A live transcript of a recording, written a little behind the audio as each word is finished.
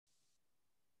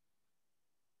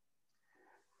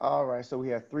All right, so we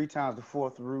have 3 times the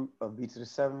fourth root of b to the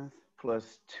seventh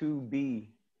plus 2b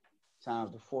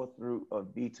times the fourth root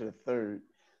of b to the third.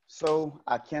 So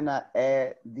I cannot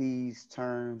add these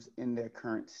terms in their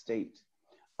current state.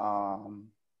 Um,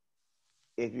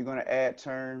 if you're going to add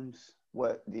terms,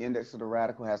 what the index of the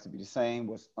radical has to be the same.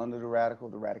 What's under the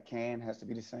radicand has to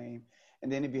be the same.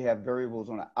 And then if you have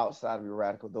variables on the outside of your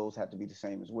radical, those have to be the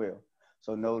same as well.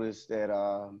 So notice that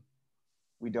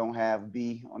we don't have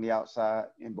b on the outside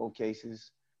in both cases.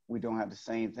 We don't have the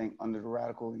same thing under the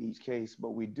radical in each case,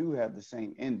 but we do have the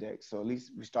same index. So at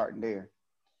least we're starting there.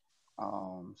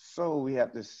 So we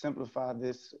have to simplify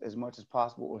this as much as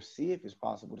possible, or see if it's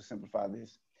possible to simplify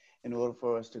this in order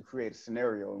for us to create a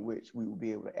scenario in which we will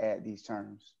be able to add these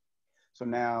terms. So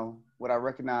now what I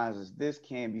recognize is this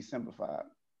can be simplified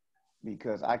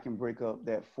because I can break up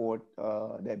that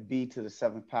that b to the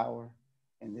seventh power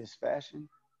in this fashion.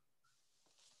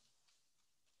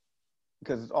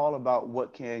 Because it's all about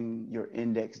what can your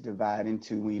index divide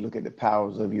into when you look at the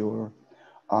powers of your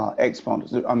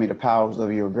exponents, the powers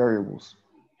of your variables.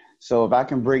 So if I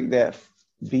can break that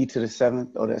b to the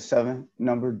seventh or that 7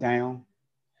 number down,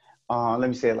 let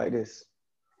me say it like this.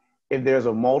 If there's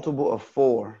a multiple of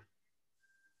 4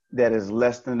 that is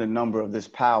less than the number of this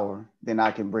power, then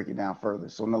I can break it down further.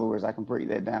 So in other words, I can break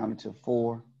that down into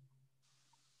 4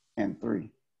 and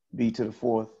 3, b to the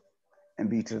fourth and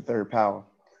b to the third power.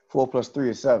 4 plus 3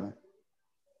 is 7.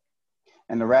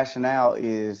 And the rationale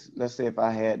is, let's say if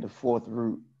I had the fourth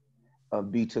root of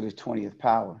b to the 20th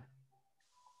power.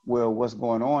 Well, what's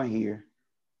going on here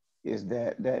is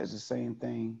that that is the same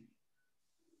thing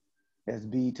as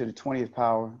b to the 20th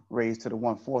power raised to the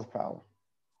 1/4 power.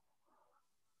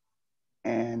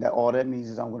 And that, all that means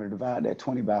is I'm going to divide that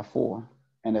 20 by 4,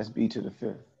 and that's b to the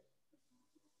 5th.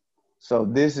 So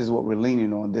this is what we're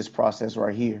leaning on, this process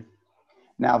right here.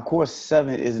 Now, of course,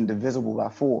 7 isn't divisible by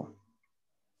 4,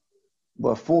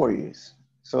 but 4 is.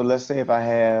 So let's say if I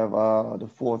have the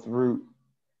fourth root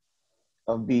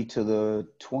of b to the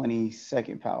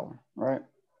 22nd power, right?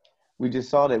 We just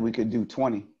saw that we could do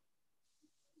 20.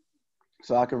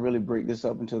 So I could really break this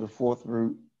up into the fourth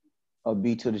root of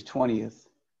b to the 20th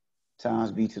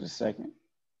times b to the second.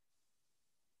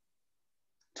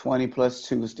 20 plus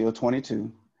 2 is still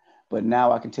 22. But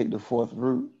now I can take the fourth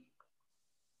root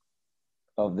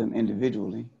of them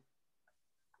individually.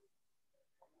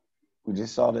 We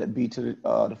just saw that b to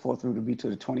the fourth root of b to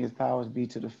the 20th power is b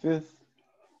to the 5th.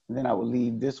 And then I would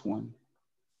leave this one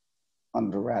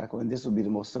under the radical. And this would be the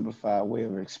most simplified way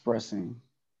of expressing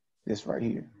this right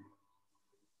here.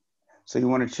 So you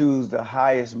want to choose the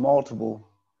highest multiple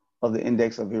of the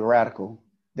index of your radical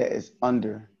that is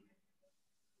under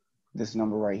this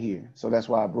number right here. So that's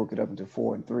why I broke it up into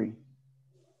 4 and 3.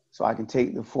 So I can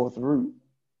take the fourth root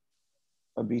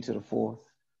of b to the fourth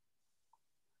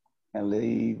and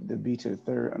leave the b to the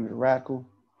third under the radical.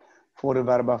 4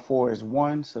 divided by 4 is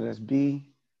 1, so that's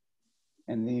b,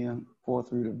 and then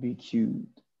fourth root of b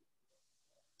cubed.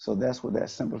 So that's what that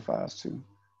simplifies to.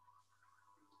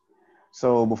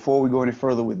 So before we go any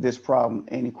further with this problem,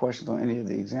 any questions on any of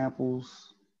the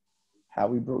examples, how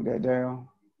we broke that down?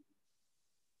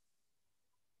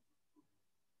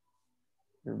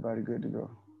 Everybody good to go?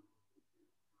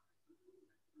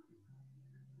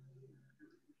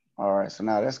 All right, so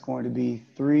now that's going to be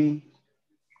 3b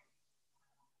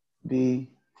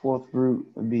fourth root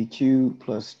of b cubed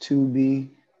plus 2b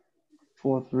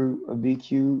fourth root of b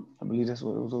cubed. I believe that's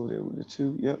what it was over there with the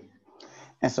 2, yep.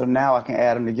 And so now I can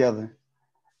add them together.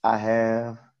 I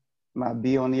have my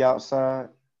b on the outside.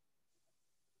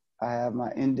 I have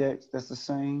my index, that's the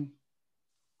same.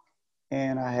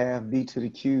 And I have b to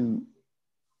the cube,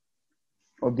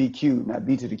 or b cubed, not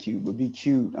b to the cube, but b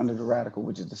cubed under the radical,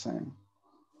 which is the same.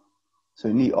 So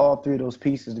you need all 3 of those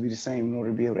pieces to be the same in order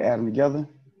to be able to add them together.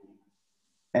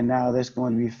 And now that's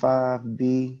going to be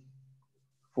 5b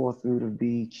fourth root of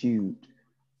b cubed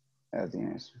as the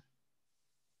answer.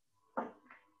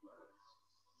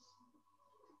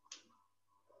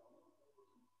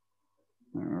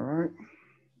 All right.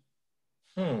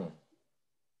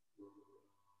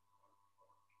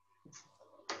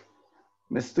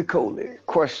 Mr. Coley,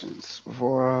 questions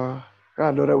before I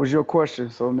know that was your question,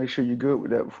 so make sure you're good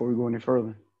with that before we go any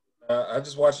further. I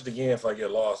just watched it again if I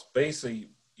get lost. Basically,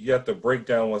 you have to break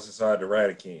down what's inside the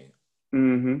radicand.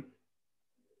 Mm-hmm.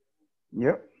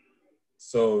 Yep.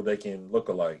 So they can look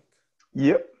alike.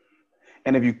 Yep.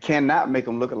 And if you cannot make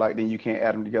them look alike, then you can't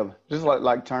add them together. Just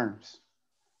like terms.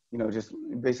 You know, just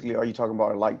basically, are you talking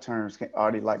about like terms?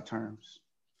 Are they like terms?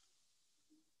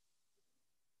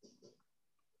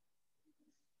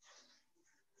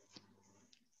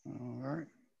 All right.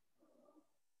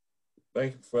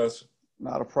 Thank you, Professor.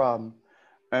 Not a problem.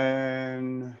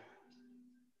 And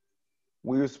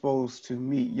we were supposed to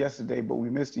meet yesterday, but we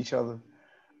missed each other.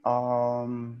 Well,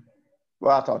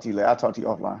 I'll talk to you later. I'll talk to you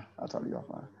offline.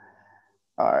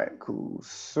 All right, cool.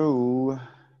 So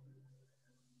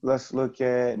let's look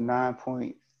at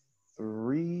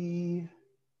 9.3.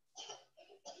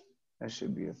 That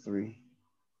should be a 3.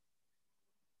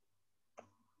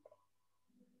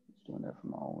 Doing that from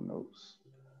my own notes.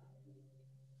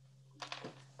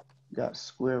 Got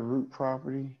square root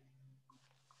property.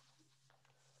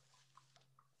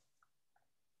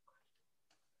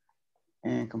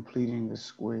 And completing the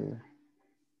square.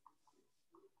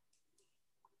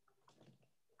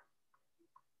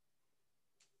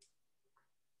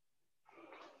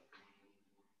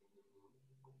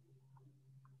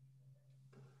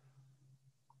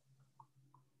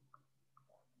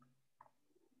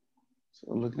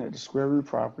 So looking at the square root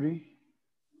property,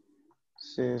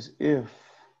 says if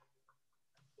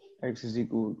x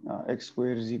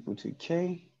squared is equal to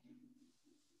k,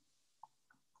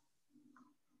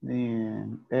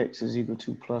 then x is equal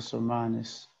to plus or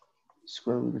minus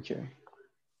square root of k.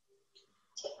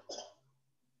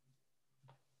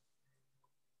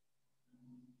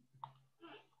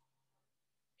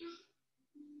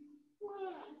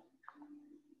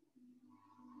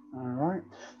 All right,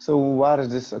 so why does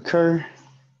this occur?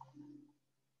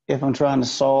 If I'm trying to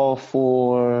solve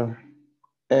for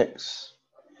x,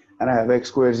 and I have x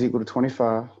squared is equal to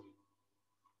 25,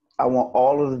 I want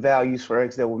all of the values for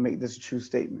x that will make this a true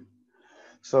statement.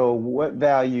 So what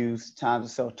values times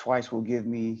itself twice will give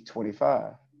me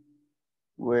 25?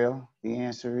 Well, the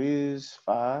answer is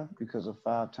 5 because of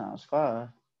 5 times 5,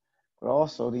 but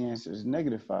also the answer is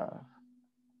 -5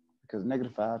 because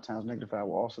 -5 times -5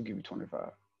 will also give you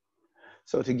 25.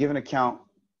 So to give an account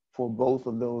for both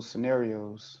of those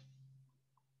scenarios,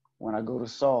 when I go to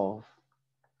solve,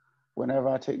 whenever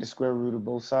I take the square root of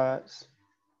both sides,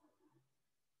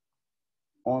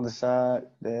 on the side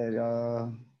that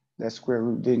that square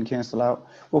root didn't cancel out,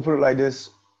 we'll put it like this.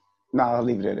 No, I'll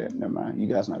leave it at that. Never mind. You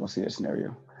guys are not going to see that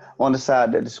scenario. On the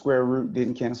side that the square root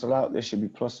didn't cancel out, there should be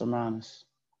plus or minus.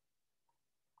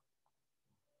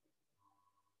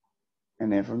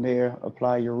 And then from there,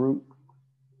 apply your root.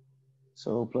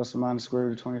 So plus or minus square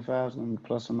root of 25 is going to be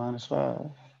plus or minus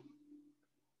 5.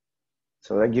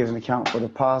 So that gives an account for the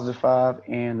positive 5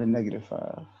 and the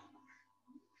 -5.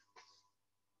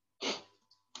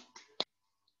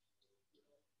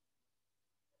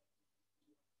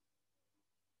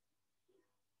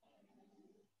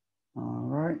 All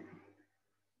right.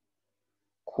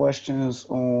 Questions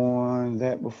on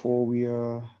that before we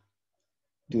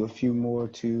do a few more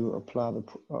to apply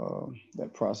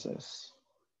that process?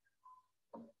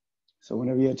 So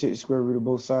whenever you take the square root of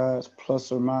both sides,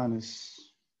 plus or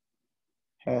minus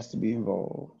has to be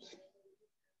involved.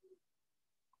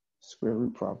 Square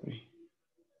root property.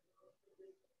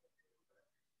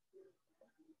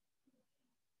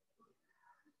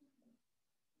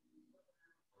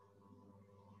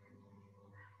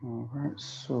 All right,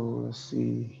 so let's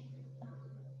see.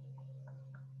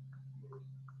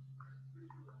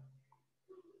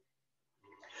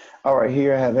 All right,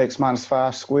 here I have x minus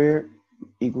 5 squared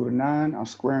equal to 9. I'm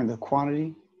squaring the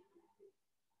quantity.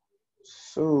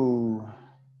 So,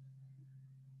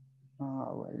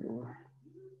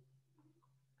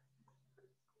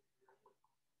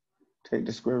 take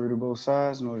the square root of both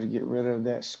sides in order to get rid of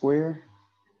that square.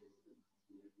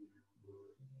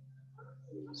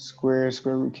 Square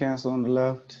root cancel on the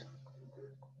left,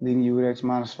 leaving you with x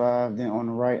minus 5. Then on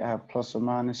the right, I have plus or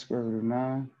minus square root of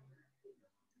 9.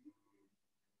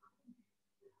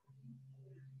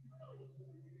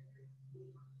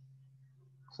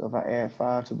 So if I add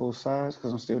 5 to both sides,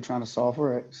 because I'm still trying to solve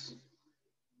for x,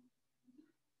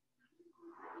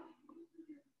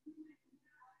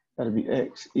 that'll be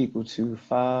x equal to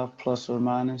 5 plus or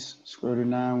minus square root of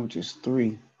 9, which is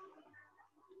 3.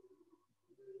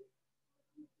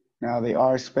 Now they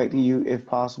are expecting you, if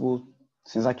possible,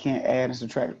 since I can't add and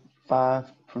subtract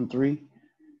 5 from 3,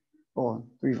 or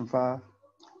 3 from 5,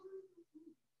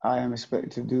 I am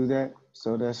expected to do that.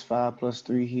 So that's 5 plus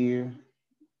 3 here,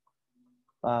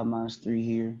 5 minus 3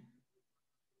 here.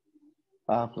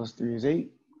 5 plus 3 is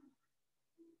 8.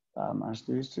 5 minus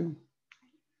 3 is 2.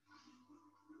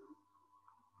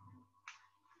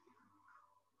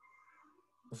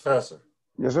 Professor.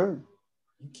 Yes, sir.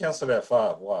 You cancel that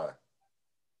 5. Why?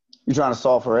 You're trying to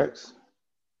solve for x?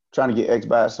 Trying to get x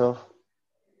by itself?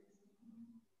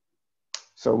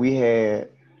 So we had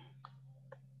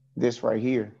this right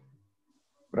here,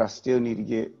 but I still need to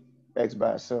get x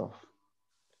by itself.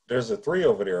 There's a 3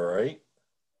 over there, right?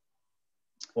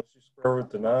 Once you square root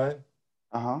the 9.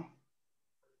 Uh-huh.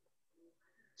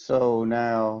 So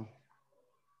now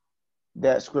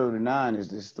that square root of 9 is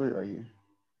this 3 right here.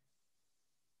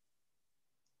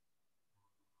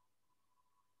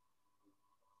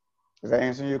 Is that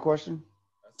answering your question?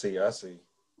 I see.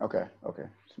 Okay.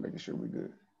 Just making sure we're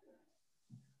good.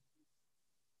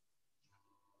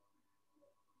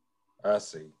 I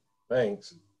see.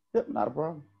 Thanks. Yep, not a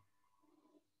problem.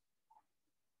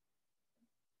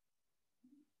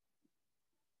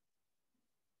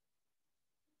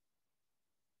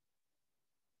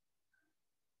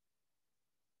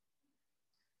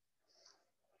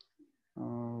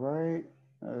 All right,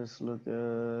 let's look at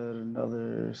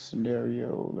another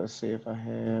scenario. Let's say if I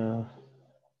have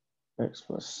x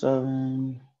plus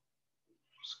 7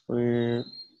 squared.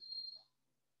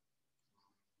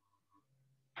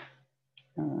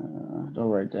 Don't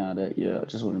write down that yet. I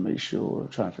just want to make sure. I'm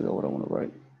trying to figure out what I want to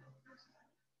write.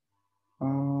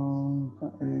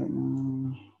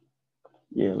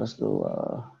 Yeah, let's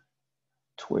go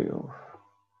 12.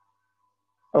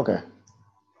 Okay.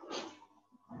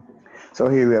 So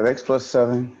here we have x plus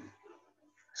 7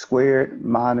 squared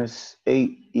minus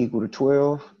 8 equal to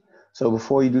 12. So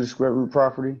before you do the square root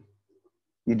property,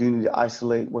 you do need to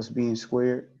isolate what's being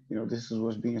squared. You know, this is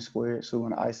what's being squared, so we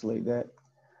want to isolate that.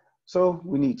 So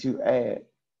we need to add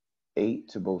 8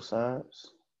 to both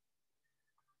sides.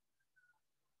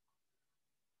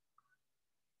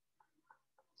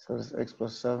 So that's x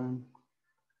plus 7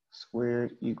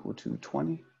 squared equal to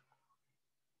 20.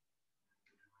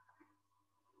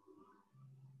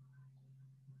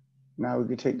 Now we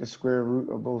can take the square root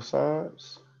of both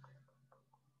sides.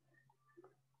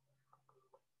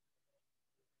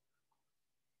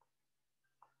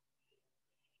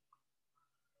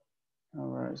 All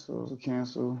right, so those will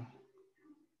cancel.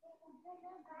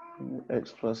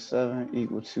 X plus 7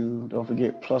 equal to, don't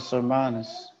forget, plus or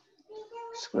minus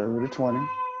square root of 20.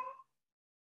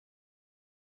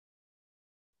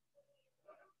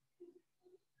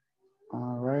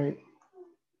 All right.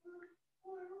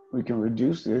 We can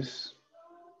reduce this.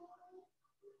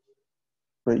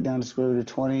 Break down the square root of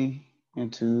 20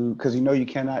 into, because you know you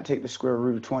cannot take the square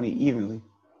root of 20 evenly.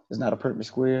 It's not a perfect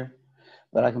square.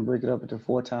 But I can break it up into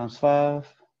 4 times 5.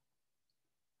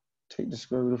 Take the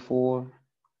square root of 4,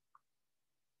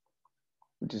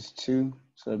 which is 2.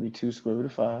 So that'd be 2 square root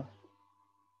of 5.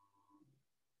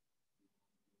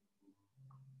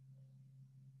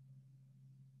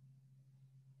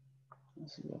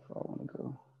 Let's see how far I want to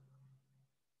go.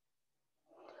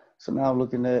 So now I'm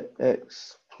looking at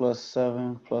x plus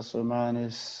 7 plus or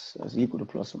minus, that's equal to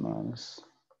plus or minus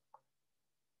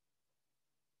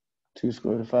 2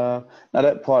 square root of 5. Now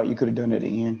that part you could have done at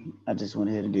the end. I just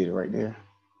went ahead and did it right there.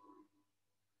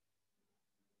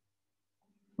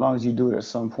 As long as you do it at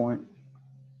some point.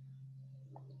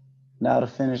 Now to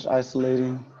finish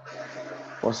isolating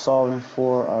or solving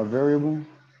for our variable,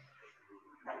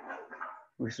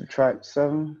 we subtract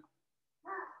 7.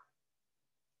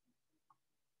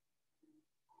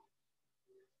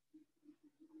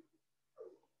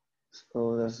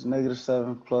 So that's negative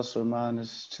 7 plus or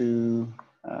minus 2.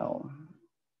 I'll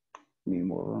need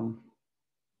more room.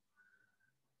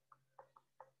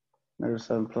 Negative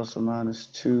 7 plus or minus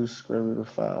 2 square root of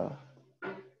 5.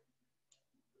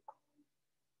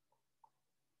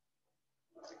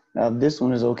 Now this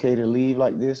one is okay to leave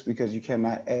like this because you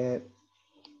cannot add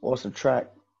or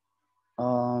subtract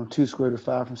 2 square root of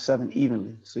 5 from 7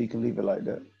 evenly. So you can leave it like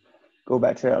that. Go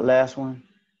back to that last one.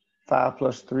 5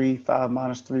 plus 3, 5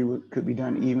 minus 3 could be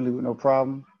done evenly with no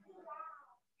problem.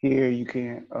 Here you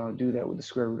can't do that with the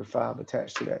square root of 5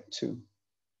 attached to that too.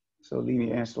 So leaving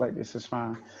your answer like this is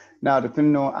fine. Now,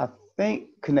 depending on, I think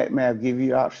Connect Math give you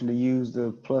the option to use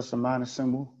the plus or minus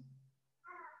symbol.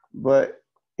 But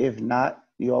if not,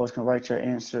 you always can write your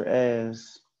answer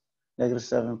as negative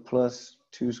 7 plus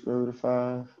 2 square root of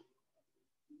 5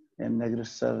 and negative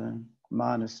 7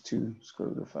 minus 2 square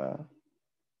root of 5.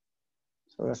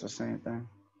 So that's the same thing.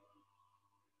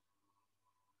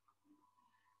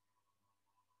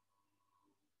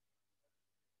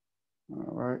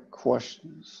 All right,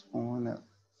 questions on that?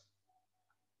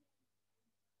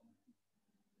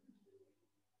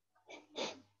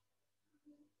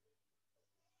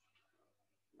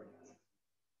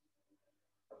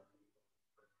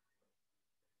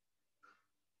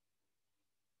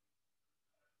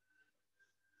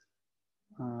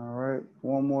 All right,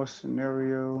 one more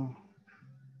scenario.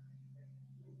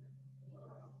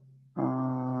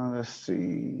 Let's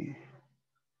see.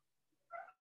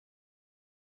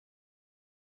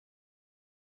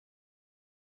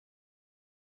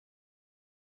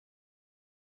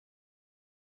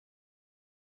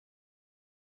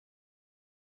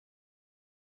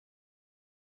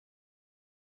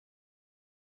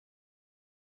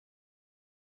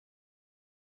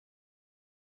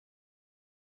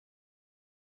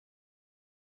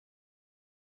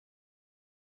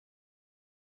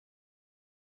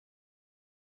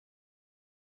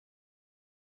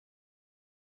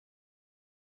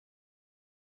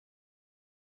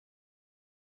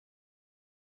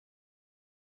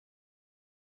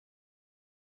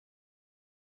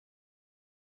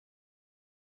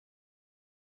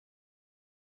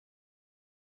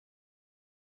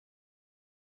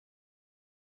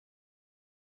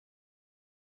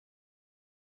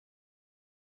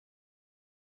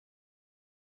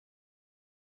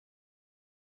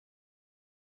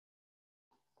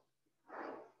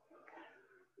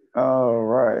 All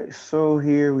right, so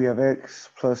here we have x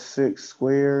plus 6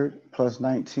 squared plus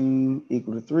 19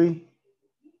 equal to 3.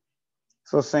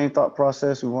 So same thought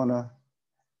process, we want to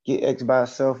get x by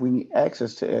itself. We need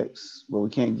access to x, but we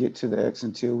can't get to the x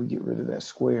until we get rid of that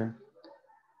square.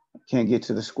 Can't get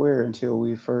to the square until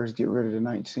we first get rid of the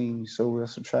 19. So we'll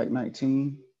subtract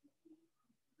 19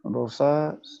 on both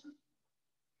sides.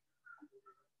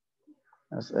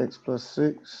 That's x plus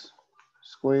 6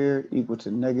 squared equal to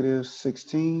negative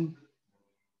 16.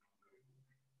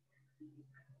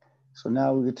 So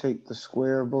now we could take the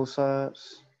square of both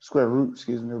sides, square root,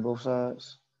 excuse me, of both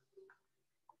sides.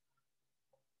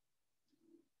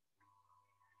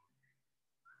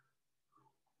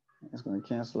 It's going to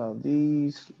cancel out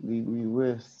these, leave me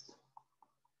with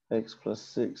x plus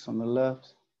 6 on the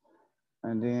left,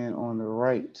 and then on the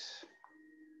right,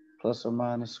 plus or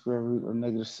minus square root of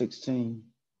negative 16.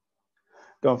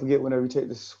 Don't forget, whenever you take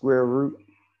the square root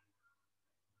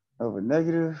of a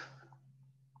negative,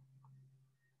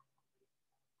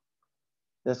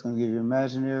 that's going to give you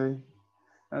imaginary.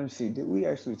 Let me see, did we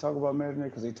actually talk about imaginary?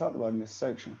 Because they talked about it in this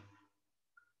section.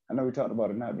 I know we talked about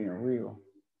it not being real.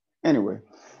 Anyway,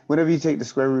 whenever you take the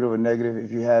square root of a negative,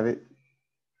 if you have it,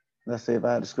 let's say if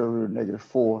I had the square root of negative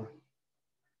 4,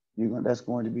 that's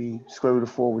going to be square root of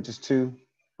 4, which is 2.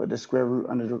 But the square root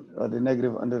under the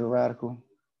negative under the radical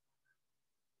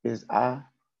is I.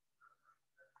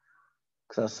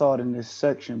 Because I saw it in this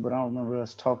section, but I don't remember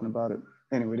us talking about it.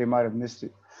 Anyway, they might have missed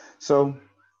it. So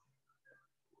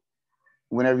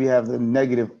whenever you have the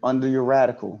negative under your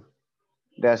radical,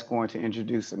 that's going to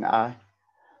introduce an I.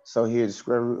 So here's the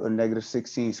square root of negative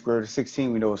 16. Square root of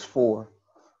 16 we know is 4.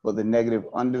 But the negative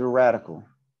under the radical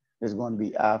is going to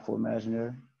be I for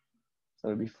imaginary. So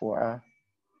it'll be 4I.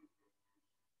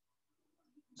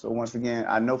 So once again,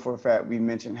 I know for a fact we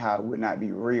mentioned how it would not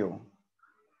be real.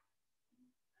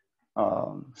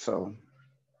 So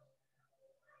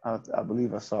I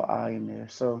believe I saw I in there.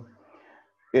 So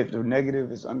if the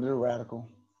negative is under the radical,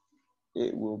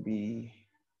 it will be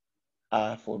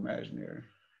I for imaginary.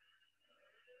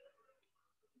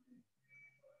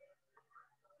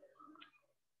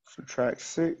 Subtract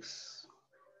 6.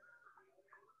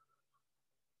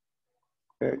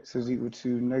 X is equal to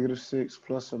negative 6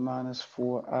 plus or minus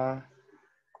 4I.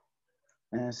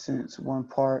 And since one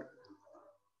part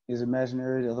is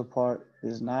imaginary, the other part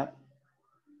is not,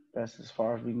 that's as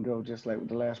far as we can go, just like with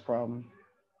the last problem.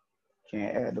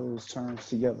 Can't add those terms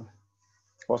together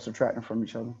or subtract them from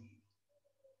each other.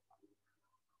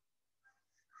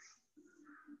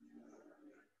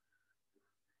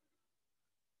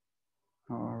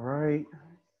 All right.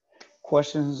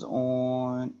 Questions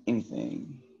on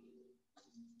anything?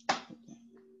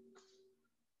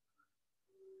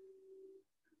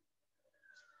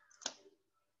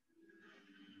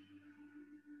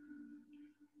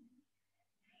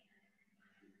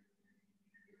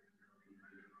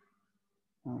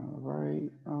 All right.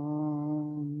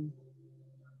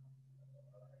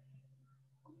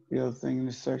 The other thing in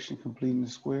this section, completing the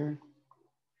square.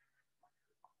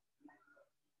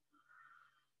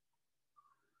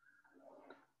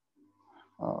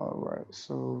 All right,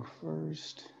 so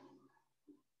first,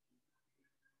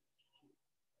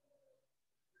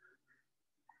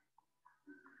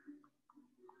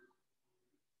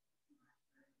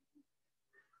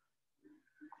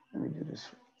 let me do this.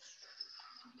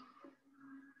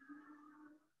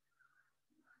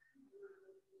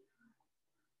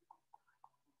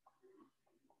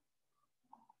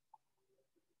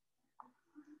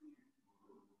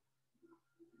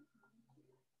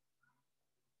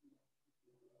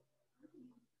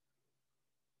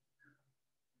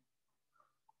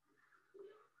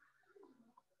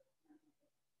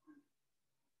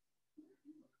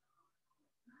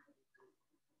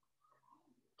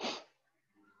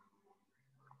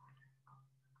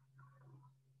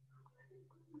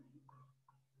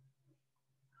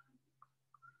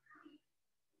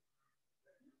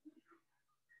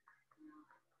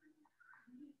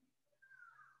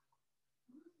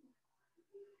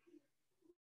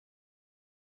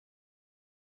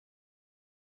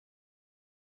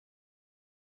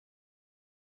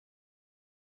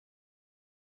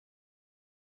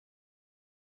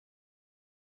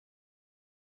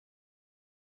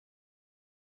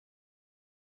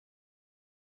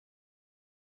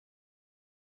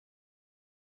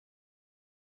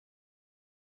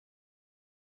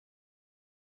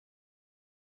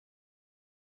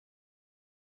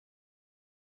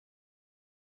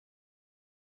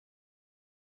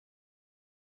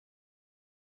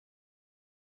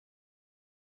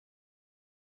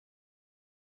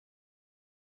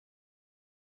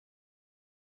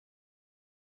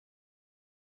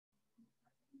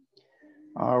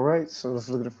 All right, so let's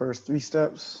look at the first three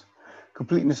steps.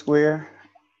 Completing the square,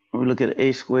 we look at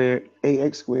a squared,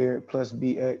 ax squared plus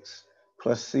bx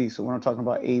plus c. So when I'm talking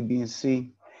about a, b, and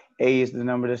c, a is the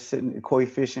number that's sitting the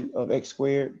coefficient of x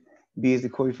squared, b is the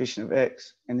coefficient of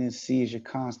x, and then c is your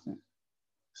constant.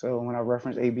 So when I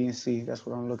reference a, b, and c, that's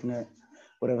what I'm looking at.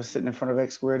 Whatever's sitting in front of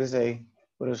x squared is a,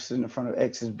 whatever's sitting in front of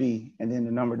x is b, and then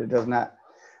the number that does not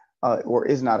or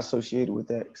is not associated with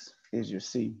x is your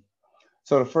c.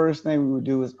 So the first thing we would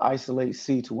do is isolate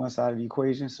c to one side of the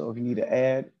equation. So if you need to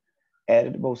add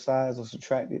it to both sides or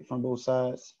subtract it from both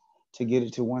sides to get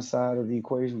it to one side of the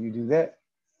equation, you do that.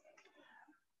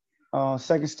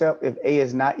 Second step, if a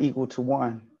is not equal to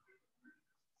 1,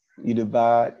 you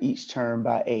divide each term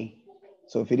by a.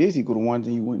 So if it is equal to 1,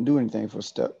 then you wouldn't do anything for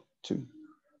step 2.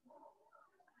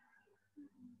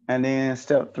 And then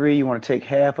step 3, you want to take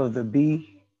half of the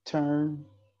b term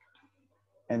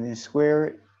and then square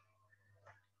it.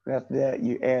 After that,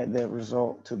 you add that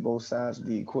result to both sides of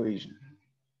the equation.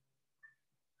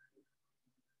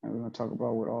 And we're going to talk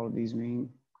about what all of these mean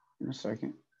in a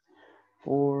second.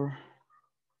 4.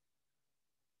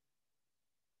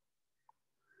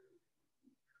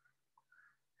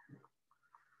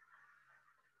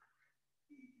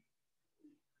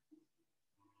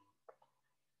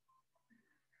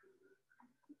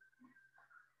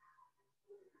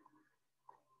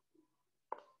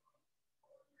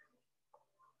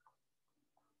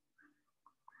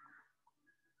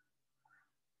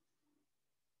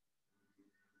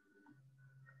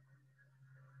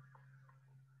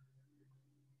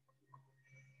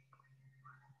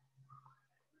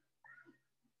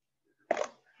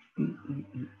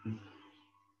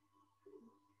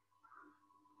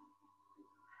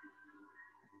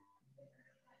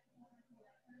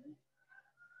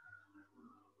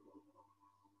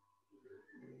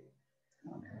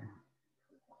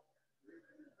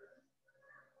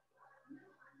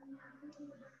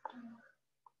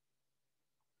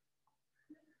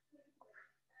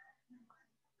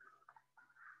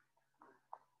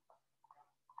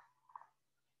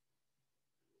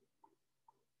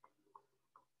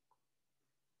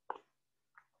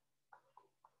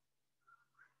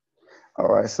 All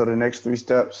right, so the next 3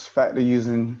 steps, factor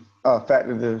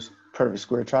the perfect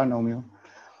square trinomial,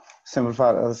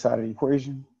 simplify the other side of the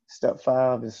equation. Step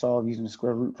 5 is solve using the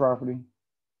square root property.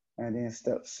 And then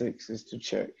step 6 is to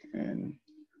check. And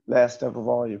last step of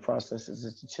all your processes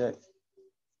is to check.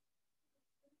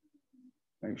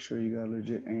 Make sure you got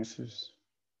legit answers.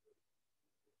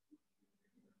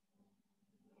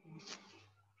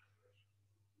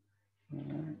 All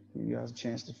right, you guys a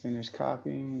chance to finish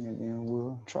copying and then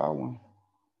we'll try one.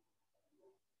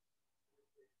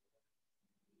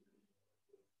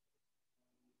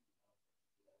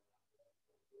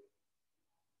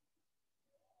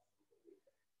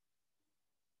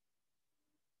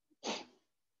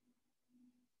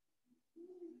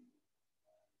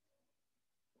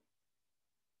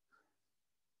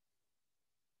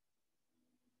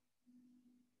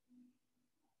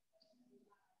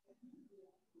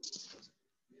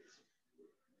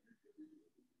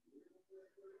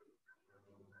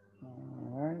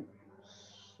 All right,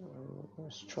 so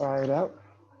let's try it out.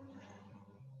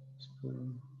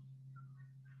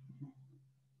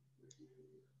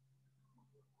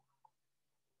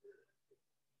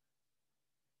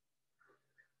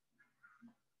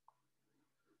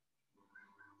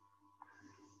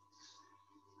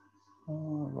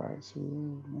 All right, so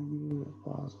maybe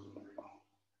pause.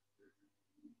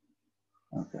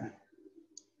 Okay.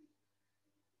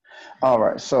 All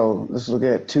right, so let's look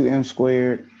at 2m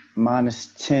squared minus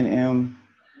 10m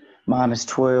minus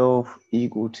 12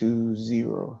 equal to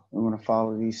 0. I'm going to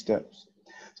follow these steps.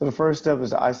 So the first step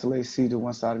is to isolate c to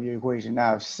one side of your equation.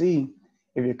 Now, if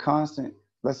your constant,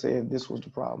 let's say if this was the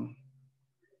problem,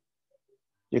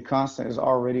 your constant is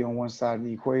already on one side of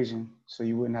the equation, so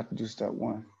you wouldn't have to do step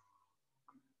 1.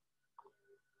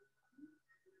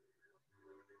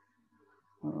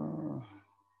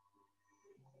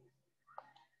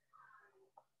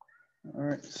 All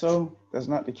right, so that's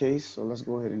not the case, so let's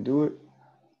go ahead and do it.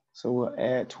 So we'll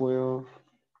add 12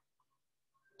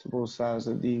 to both sides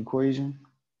of the equation.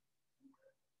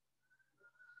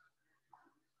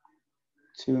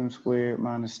 2m squared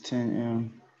minus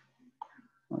 10m.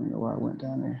 I don't know why I went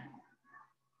down there.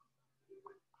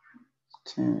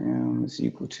 10m is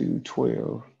equal to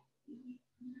 12.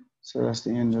 So that's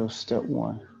the end of step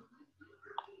 1.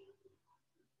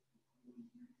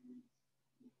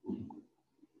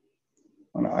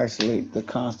 I'm going to isolate the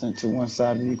constant to one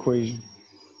side of the equation.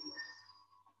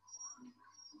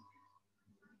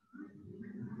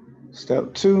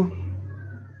 Step 2.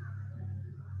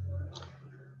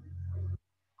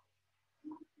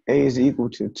 A is equal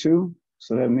to 2,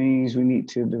 so that means we need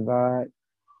to divide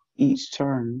each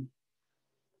term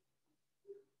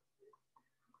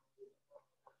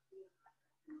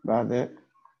by that.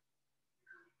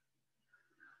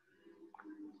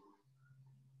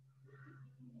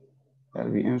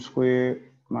 That'll be m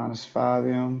squared minus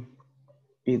 5m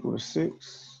equal to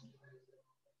 6.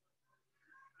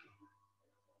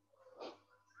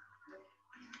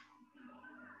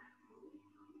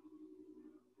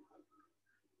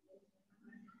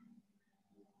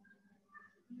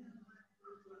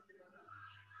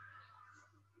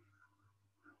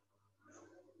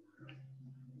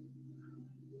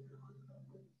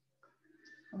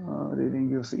 They didn't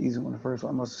give us the easy one the first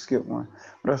one. I must have skipped one,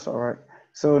 but that's all right.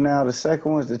 So now the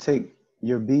second one is to take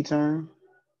your b term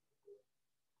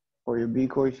or your b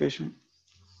coefficient,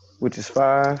 which is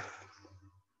 5.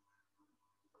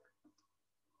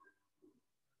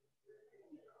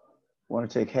 Want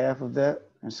to take half of that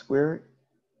and square it.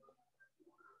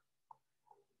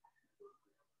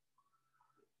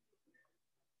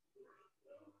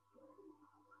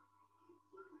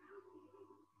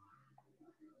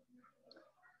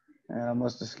 And I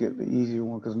must have skipped the easier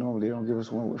one because normally they don't give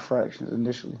us one with fractions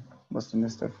initially. Must have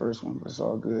missed that first one, but it's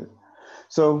all good.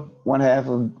 So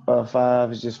 1/2 of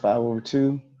 5 is just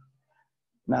 5/2.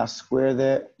 Now square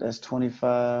that. That's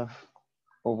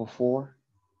 25/4.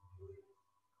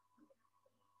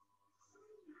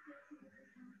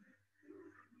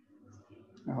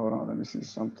 Now, hold on, let me see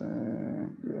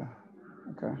something. Yeah,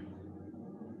 okay.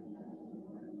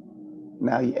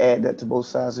 Now you add that to both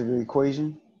sides of your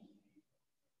equation.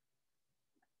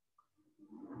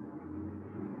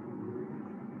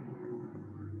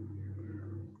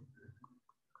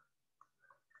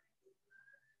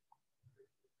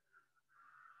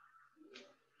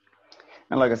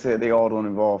 And like I said, they all don't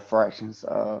involve fractions.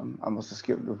 I must have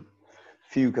skipped a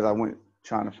few because I went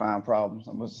trying to find problems.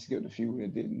 I must have skipped a few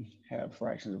that didn't have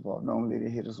fractions involved. Normally they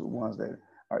hit us with ones that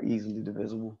are easily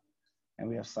divisible and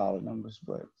we have solid numbers,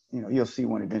 but you know, you'll see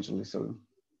one eventually, so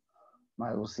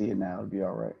might as well see it now. It'll be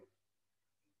all right.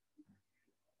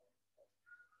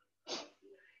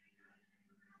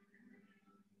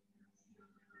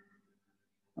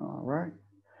 All right.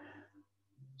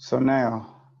 So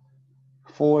now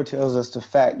 4 tells us to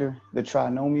factor the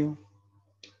trinomial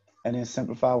and then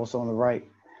simplify what's on the right.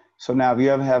 So now if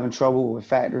you're ever having trouble with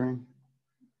factoring,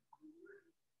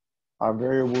 our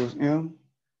variable is m,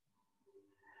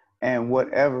 and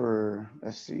whatever,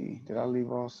 let's see, did I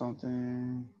leave off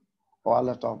something? Oh, I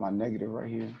left off my negative right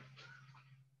here.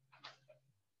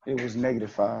 It was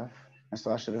 -5, and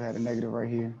so I should have had a negative right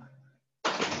here.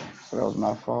 So that was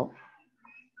my fault.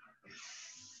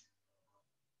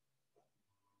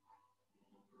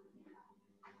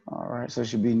 All right, so it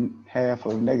should be half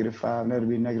of -5, and that'll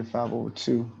be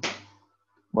 -5/2.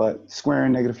 But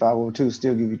squaring -5/2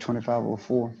 still give you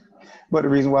 25/4. But the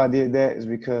reason why I did that is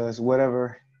because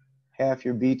whatever half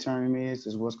your b term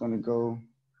is what's going to go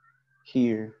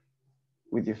here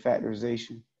with your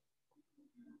factorization.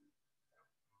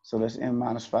 So that's m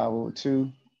minus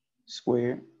 5/2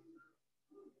 squared.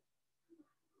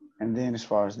 And then as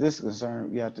far as this is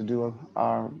concerned, we have to do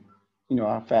our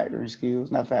factoring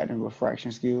skills, not factoring, but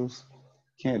fraction skills.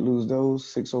 Can't lose those.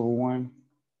 6/1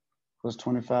 plus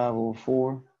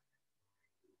 25/4.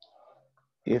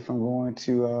 If I'm going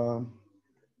to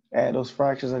add those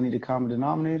fractions, I need a common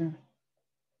denominator.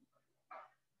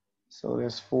 So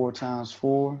that's 4 times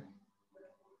 4.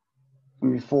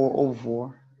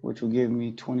 4/4, which will give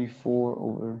me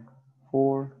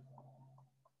 24/4.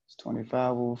 It's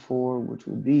 25/4, which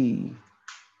would be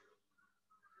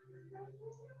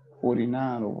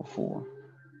 49/4.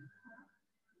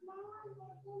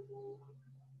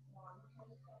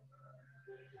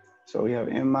 So we have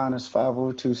m minus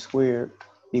 5/2 squared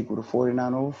equal to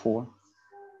 49/4.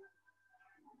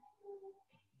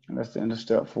 And that's the end of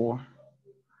step 4.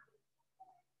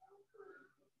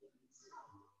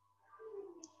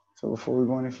 So before we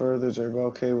go any further, is everybody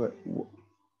okay with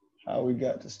how we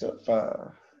got to step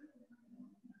 5?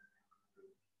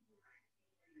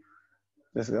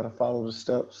 Just got to follow the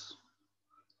steps.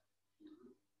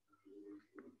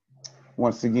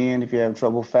 Once again, if you have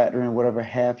trouble factoring, whatever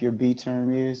half your b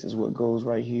term is what goes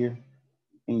right here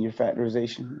in your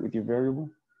factorization with your variable.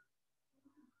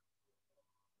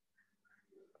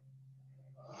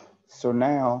 So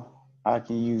now I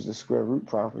can use the square root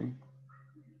property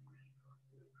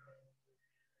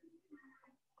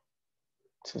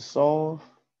to solve.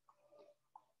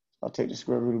 I'll take the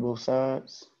square root of both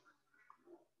sides.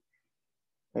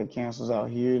 That cancels out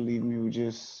here, leaving me with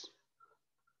just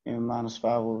m minus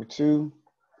 5/2.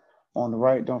 On the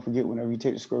right, don't forget whenever you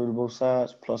take the square root of both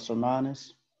sides, plus or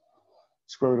minus.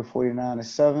 Square root of 49 is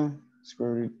 7.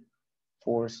 Square root of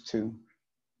 4 is 2.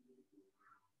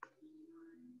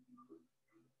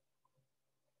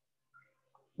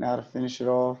 Now to finish it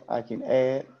off, I can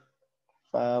add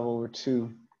 5 over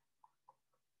 2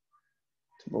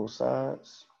 to both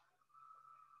sides.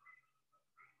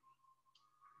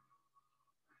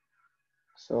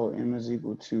 So m is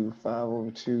equal to 5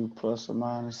 over 2 plus or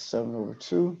minus 7 over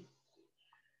 2.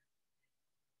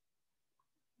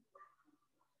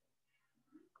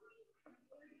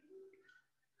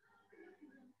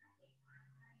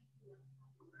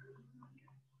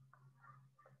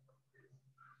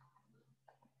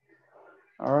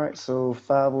 All right, so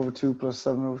 5 over 2 plus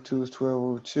 7 over 2 is 12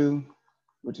 over 2,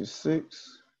 which is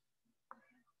 6.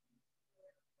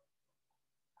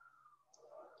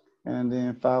 And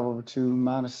then 5 over 2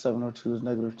 minus 7 over 2 is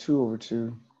negative 2 over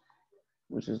 2,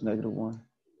 which is negative 1.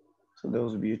 So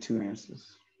those would be your two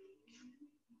answers.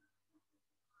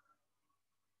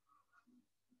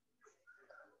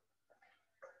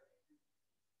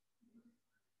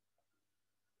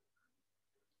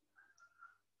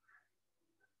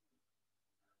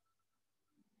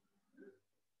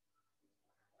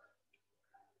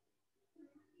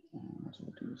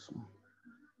 Let's do this one.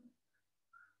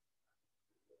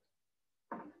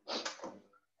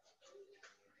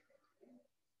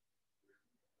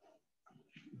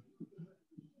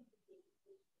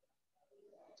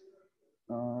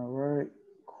 All right,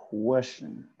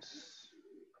 questions.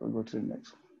 We'll go to the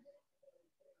next one.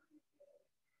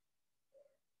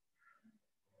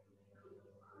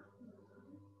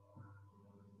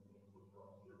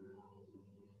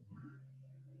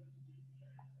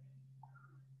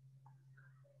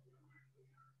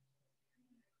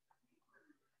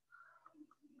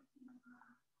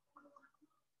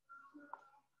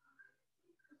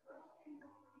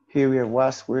 Here we have y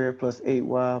squared plus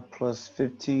 8y plus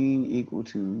 15 equal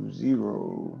to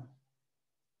 0.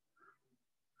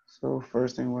 So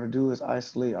first thing we want to do is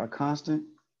isolate our constant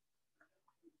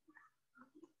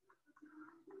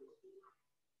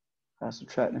by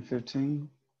subtracting 15.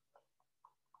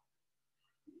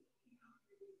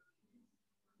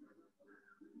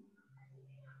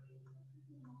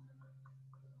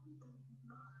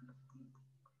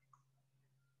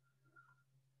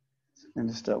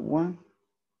 Into step 1.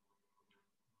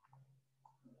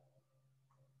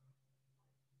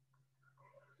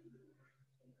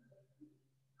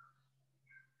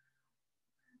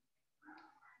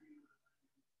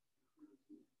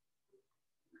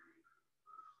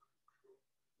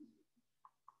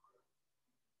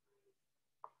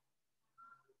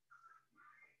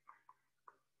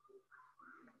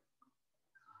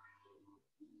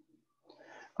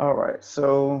 All right,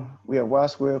 so we have y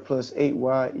squared plus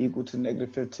 8y equal to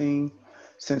negative 15.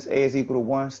 Since a is equal to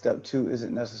 1, step 2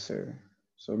 isn't necessary.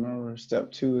 So remember,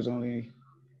 step 2 is only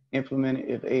implemented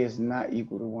if a is not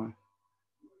equal to 1.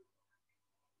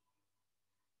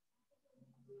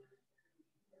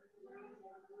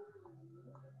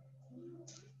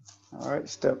 All right,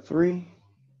 step 3,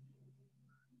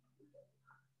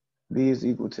 b is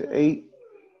equal to 8.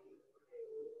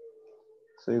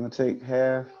 So you're going to take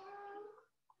half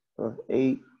of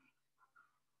 8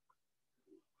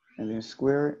 and then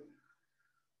square it.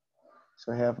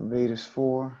 So half of 8 is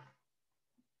 4.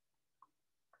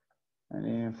 And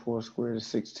then 4 squared is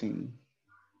 16.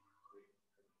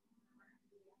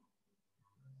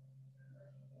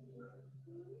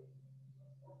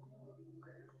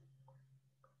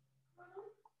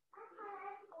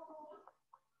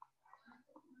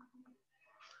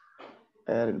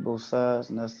 Added both sides,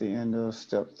 and that's the end of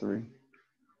step 3.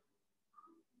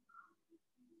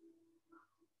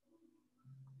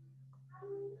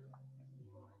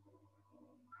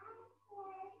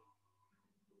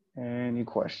 Any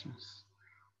questions?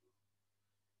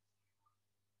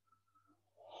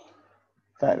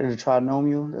 Factor the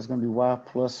trinomial, that's going to be y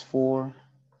plus 4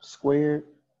 squared.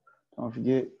 Don't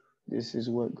forget, this is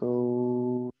what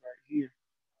goes right here.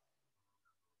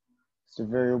 It's the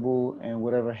variable and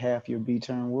whatever half your b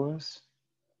term was.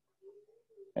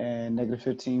 And negative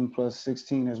 15 plus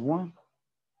 16 is 1.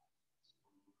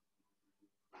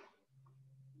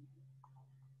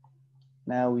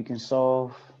 Now we can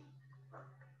solve.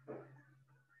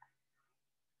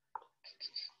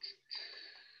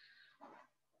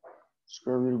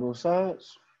 Square root of both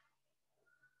sides.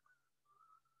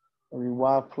 It'll be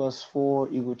y plus 4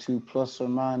 equal to plus or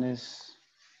minus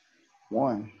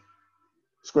 1.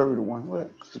 Square root of 1.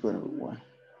 What? Square root of 1.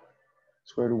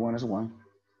 Square root of 1 is 1.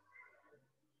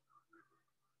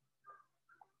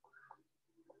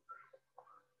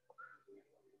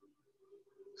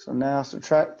 So now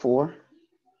subtract 4.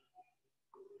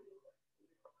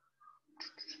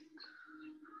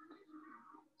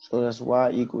 So that's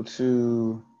y equal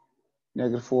to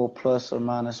 -4 plus or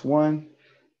minus 1.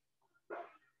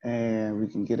 And we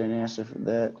can get an answer for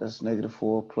that. That's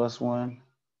 -4 plus 1.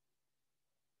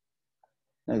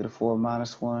 -4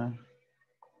 minus 1.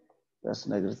 That's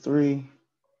 -3.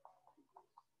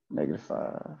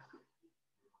 -5.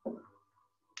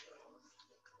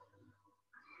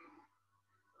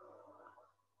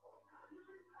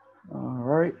 All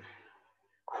right.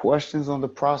 Questions on the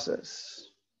process?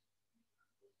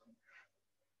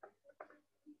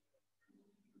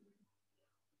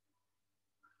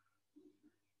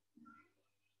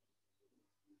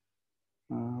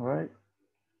 All right.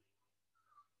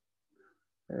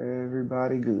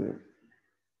 Everybody good.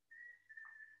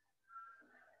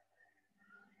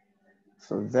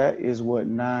 So that is what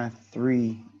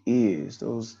 9.3 is.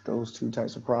 Those two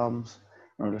types of problems.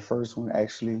 Remember, the first one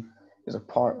actually is a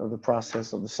part of the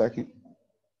process of the second.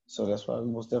 So that's why we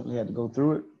most definitely had to go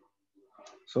through it.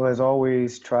 So as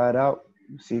always, try it out.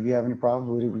 See if you have any problems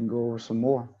with it. We can go over some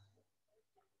more.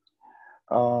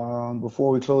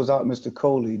 Before we close out, Mr.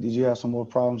 Coley, did you have some more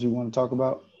problems you want to talk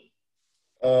about?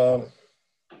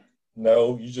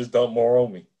 No, you just dumped more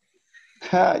on me.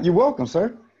 You're welcome,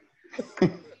 sir.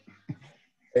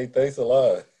 Hey, thanks a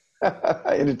lot.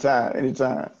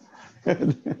 Anytime.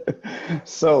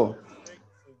 So,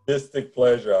 sadistic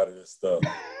pleasure out of this stuff.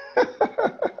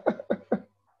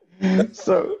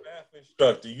 So, math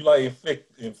instructor, you like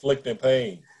inflicting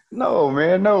pain. No,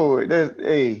 man, no.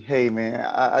 Hey, man.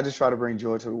 I just try to bring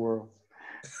joy to the world.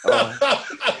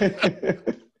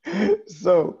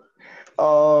 So,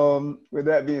 with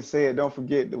that being said, don't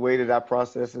forget the way that I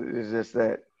process it is just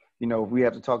that, if we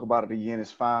have to talk about it again, it's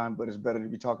fine, but it's better to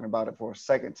be talking about it for a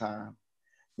second time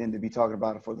than to be talking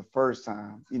about it for the first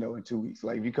time, in 2 weeks.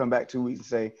 Like if you come back 2 weeks and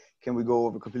say, can we go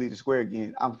over complete the square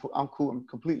again? I'm cool. I'm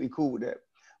completely cool with that.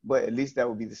 But at least that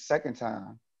would be the second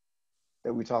time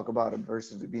that we talk about it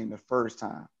versus it being the first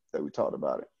time that we talked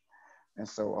about it. And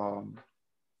so,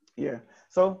 yeah.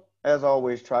 So as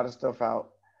always, try the stuff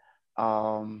out.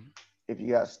 If you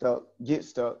get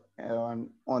stuck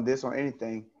on this or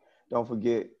anything, don't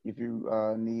forget if you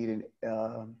need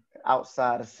an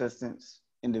outside assistance,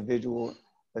 individual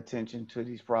attention to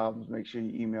these problems, make sure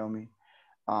you email me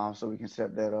so we can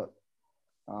set that up.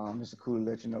 Mr. Cool to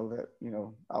let you know that,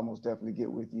 I'll most definitely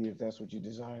get with you if that's what you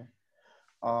desire.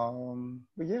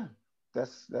 But yeah,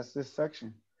 that's this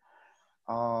section.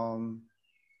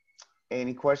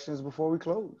 Any questions before we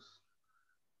close?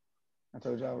 I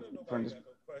told y'all from this.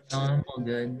 No, I'm all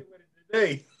good.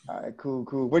 Hey, All right, cool.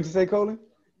 What'd you say, Colin?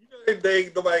 Nobody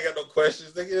got no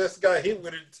questions. They just got hit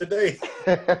with it today.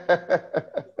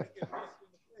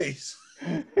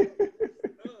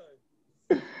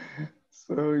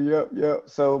 So, yep.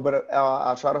 So, but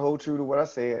I'll try to hold true to what I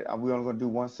said. We're only going to do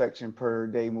one section per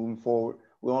day moving forward.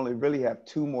 We only really have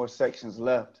 2 more sections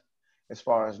left as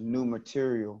far as new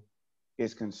material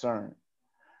is concerned.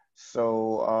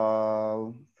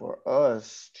 So, for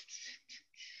us,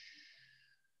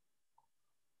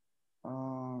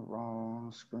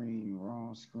 wrong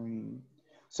screen.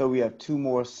 So we have 2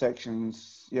 more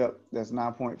sections. Yep, that's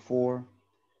 9.4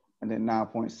 and then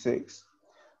 9.6.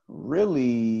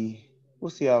 Really, we'll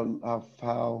see how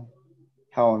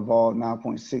involved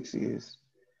 9.6 is.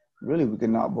 Really, we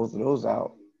can knock both of those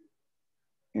out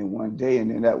in one day,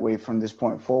 and then that way, from this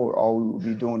point forward, all we will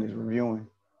be doing is reviewing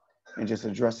and just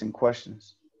addressing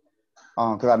questions.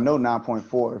 Because I know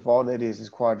 9.4, if all that is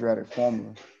quadratic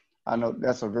formula, I know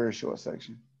that's a very short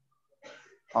section.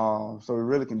 So we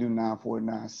really can do 9.4 and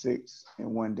 9.6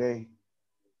 in one day.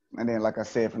 And then, like I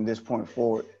said, from this point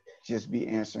forward, just be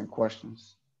answering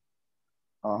questions.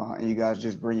 And you guys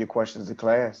just bring your questions to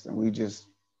class and we just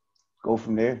go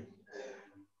from there.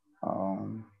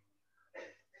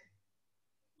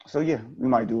 So yeah, we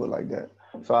might do it like that.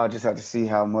 So I'll just have to see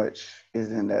how much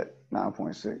is in that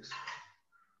 9.6.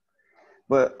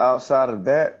 But outside of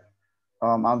that,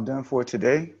 I'm done for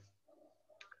today.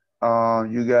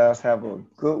 You guys have a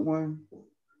good one.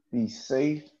 Be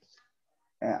safe.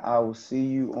 And I will see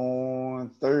you on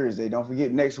Thursday. Don't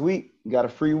forget, next week, you got a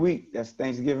free week. That's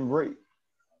Thanksgiving break.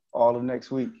 All of next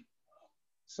week.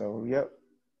 So, yep.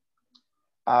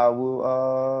 I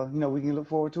will, we can look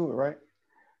forward to it, right?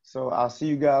 So I'll see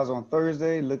you guys on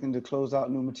Thursday, looking to close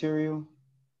out new material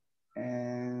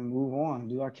and move on,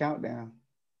 do our countdown.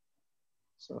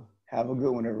 So have a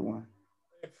good one, everyone.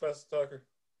 Hey, Professor Tucker.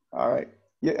 All right.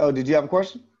 Yeah. Oh, did you have a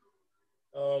question?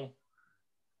 Hold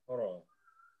on.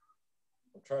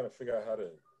 I'm trying to figure out how to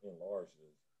enlarge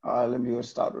this. All right, let me go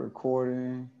stop the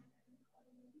recording.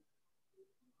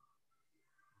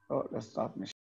 Oh, let's stop the